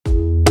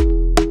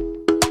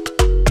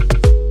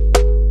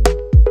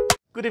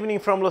Good evening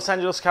from Los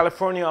Angeles,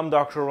 California. I'm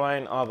Dr.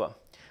 Ryan Ava.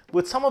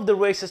 With some of the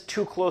races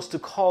too close to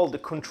call, the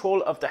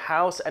control of the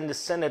House and the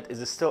Senate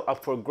is still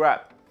up for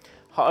grab.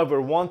 However,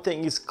 one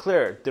thing is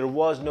clear, there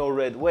was no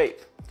red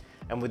wave.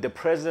 And with the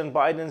President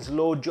Biden's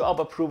low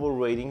job approval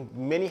rating,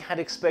 many had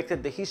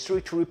expected the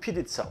history to repeat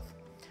itself.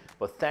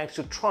 But thanks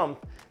to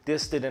Trump,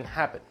 this didn't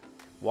happen.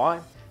 Why?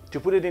 To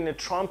put it in a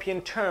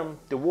Trumpian term,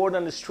 the word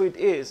on the street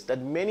is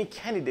that many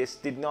candidates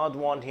did not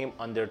want him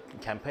on their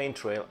campaign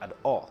trail at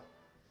all.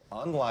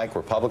 Unlike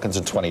Republicans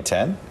in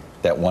 2010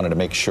 that wanted to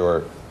make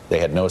sure they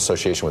had no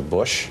association with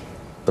Bush,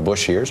 the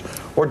Bush years,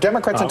 or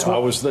Democrats in I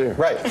was there.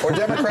 Right, or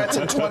Democrats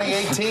in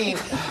 2018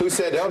 who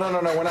said, oh, no,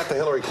 we're not the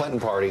Hillary Clinton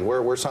party,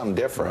 we're something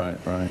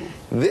different. Right.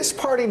 This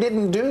party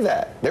didn't do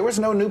that. There was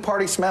no new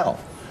party smell,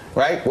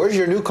 right? Where's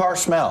your new car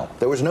smell?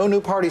 There was no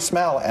new party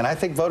smell, and I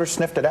think voters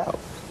sniffed it out.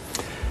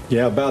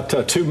 Yeah,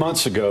 about 2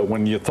 months ago,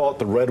 when you thought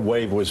the red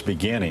wave was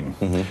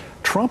beginning,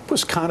 Trump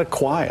was kind of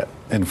quiet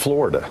in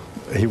Florida.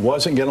 He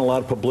wasn't getting a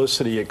lot of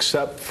publicity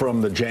except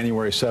from the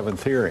January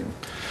 7th hearing.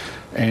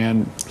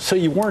 And so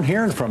you weren't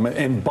hearing from him.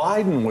 And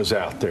Biden was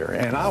out there,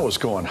 and I was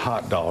going,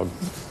 hot dog.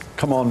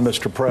 Come on,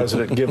 Mr.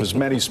 President, give as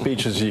many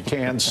speeches as you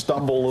can,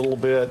 stumble a little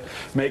bit,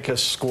 make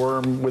us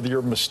squirm with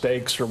your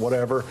mistakes or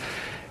whatever.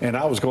 And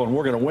I was going,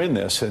 we're going to win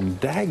this. And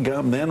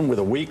daggum, then with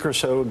a week or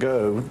so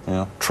ago,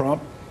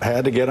 Trump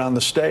had to get on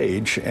the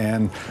stage,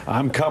 and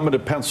I'm coming to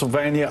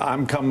Pennsylvania,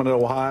 I'm coming to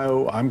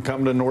Ohio, I'm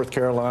coming to North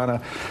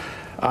Carolina.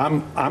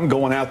 I'm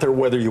going out there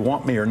whether you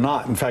want me or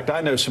not. In fact,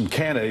 I know some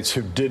candidates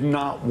who did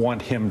not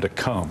want him to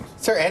come.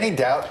 Is there any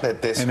doubt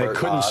that this hurt Oz? And they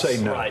couldn't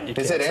say no. Right,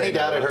 is it any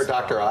doubt it hurt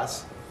Dr.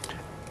 Oz?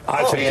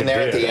 I think being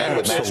there at the end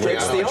with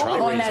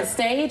on that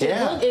stage,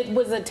 it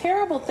was a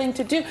terrible thing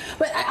to do.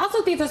 But I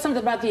also think there's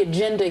something about the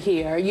agenda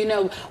here. You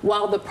know,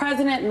 while the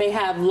president may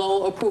have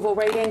low approval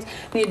ratings,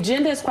 the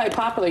agenda is quite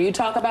popular. You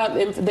talk about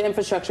the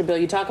infrastructure bill,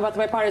 you talk about the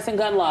bipartisan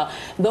gun law.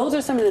 Those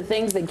are some of the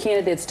things that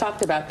candidates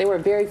talked about. There were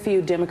very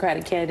few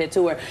Democratic candidates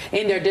who were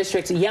in their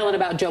districts yelling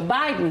about Joe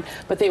Biden,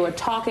 but they were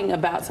talking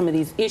about some of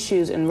these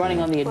issues and running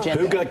on the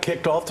agenda. Who got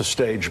kicked off the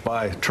stage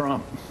by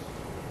Trump?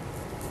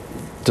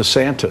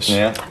 DeSantis.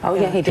 Yeah. Oh,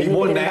 yeah, he did. He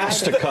wasn't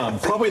asked to come.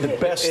 Probably the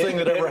best thing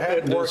that ever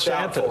happened to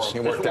DeSantis.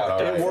 It worked out.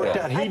 It worked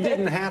out. He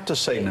didn't have to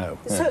say no.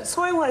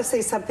 So I want to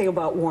say something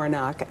about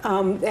Warnock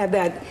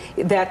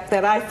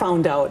that I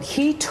found out.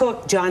 He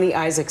took Johnny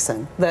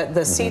Isakson,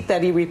 the seat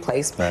that he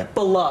replaced,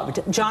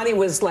 beloved. Johnny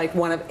was like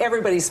one of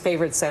everybody's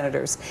favorite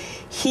senators.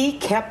 He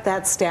kept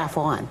that staff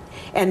on,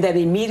 and then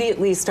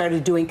immediately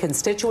started doing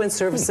constituent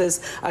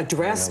services,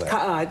 addressed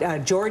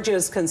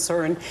Georgia's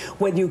concern.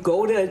 When you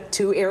go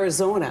to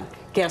Arizona,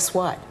 guess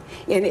what?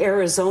 In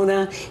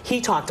Arizona,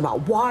 he talked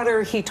about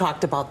water, he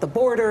talked about the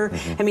border.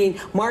 I mean,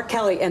 Mark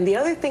Kelly. And the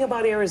other thing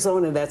about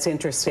Arizona that's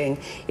interesting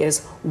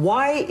is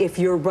why, if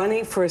you're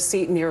running for a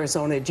seat in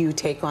Arizona, do you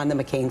take on the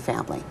McCain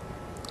family?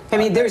 I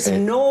mean, there's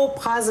no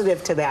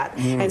positive to that.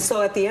 And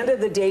so at the end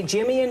of the day,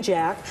 Jimmy and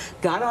Jack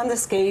got on the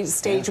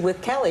stage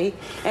with Kelly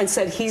and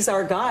said, he's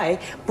our guy,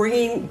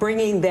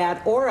 bringing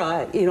that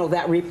aura, you know,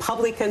 that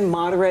Republican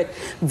moderate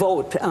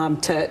vote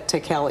to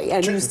Kelly.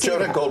 And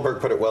Jonah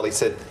Goldberg put it well. He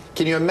said,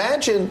 can you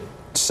imagine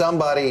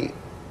somebody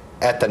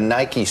at the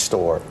Nike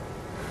store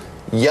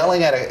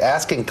yelling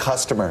asking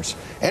customers,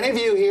 any of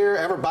you here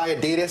ever buy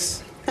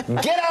Adidas?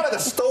 Get out of the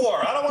store.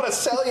 I don't want to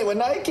sell you a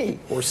Nike.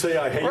 Or say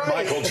I hate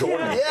Michael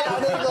Jordan. Yeah, I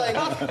mean,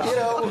 like, you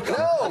know,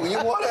 no,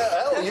 you want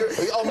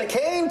to,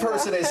 McCain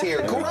person is here.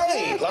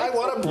 Great. I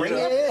want to bring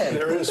it in.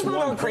 There is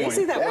one point.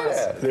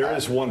 There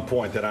is one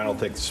point that I don't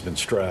think has been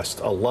stressed.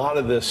 A lot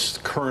of this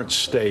current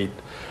state,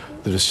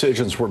 the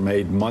decisions were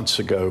made months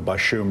ago by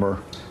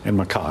Schumer and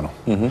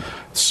McConnell.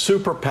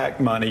 Super PAC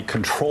money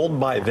controlled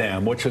by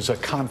them, which is a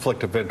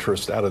conflict of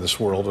interest out of this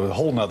world, a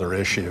whole nother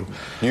issue.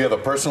 You have a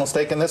personal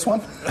stake in this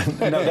one?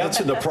 No, that's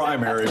in the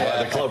primary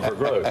by the Club for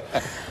Growth.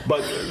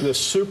 But the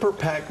super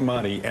PAC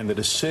money and the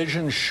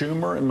decisions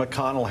Schumer and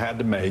McConnell had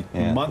to make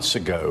months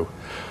ago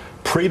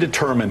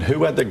predetermined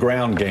who had the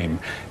ground game.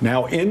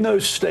 Now, in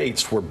those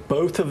states where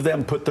both of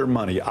them put their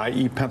money,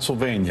 i.e.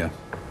 Pennsylvania,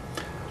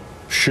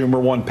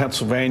 Schumer won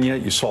Pennsylvania.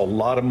 You saw a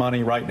lot of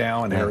money right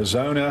now in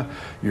Arizona.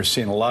 You're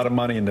seeing a lot of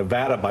money in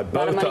Nevada by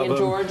both of them. A lot of money in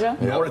Georgia.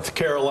 North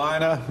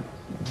Carolina,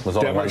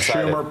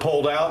 Schumer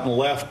pulled out and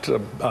left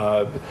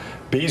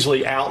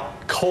Beasley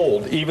out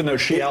cold, even though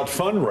she out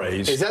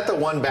fundraised. Is that the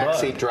one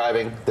backseat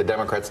driving the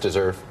Democrats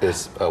deserve,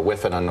 is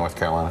whiffing on North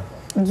Carolina?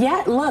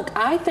 Yeah, look,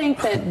 I think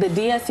that the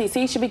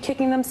DSCC should be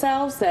kicking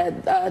themselves,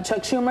 that Chuck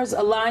Schumer's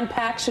aligned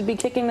PAC should be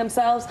kicking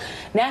themselves.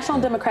 National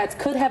Democrats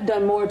could have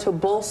done more to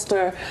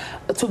bolster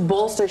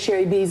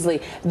Sherry Beasley.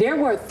 There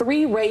were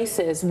 3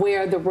 races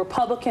where the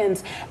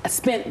Republicans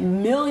spent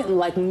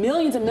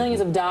millions and millions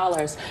of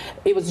dollars.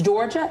 It was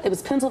Georgia, it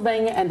was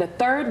Pennsylvania, and the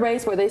 3rd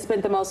race where they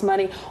spent the most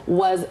money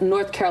was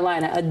North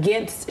Carolina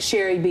against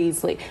Sherry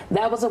Beasley.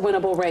 That was a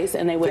winnable race,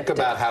 and they whipped it. Think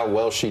about how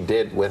well she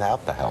did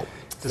without the help.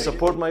 To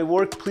support my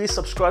work, please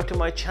subscribe to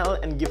my channel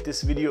and give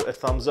this video a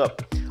thumbs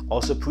up.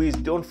 Also, please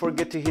don't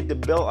forget to hit the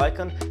bell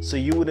icon so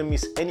you wouldn't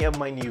miss any of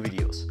my new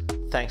videos.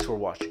 Thanks for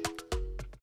watching.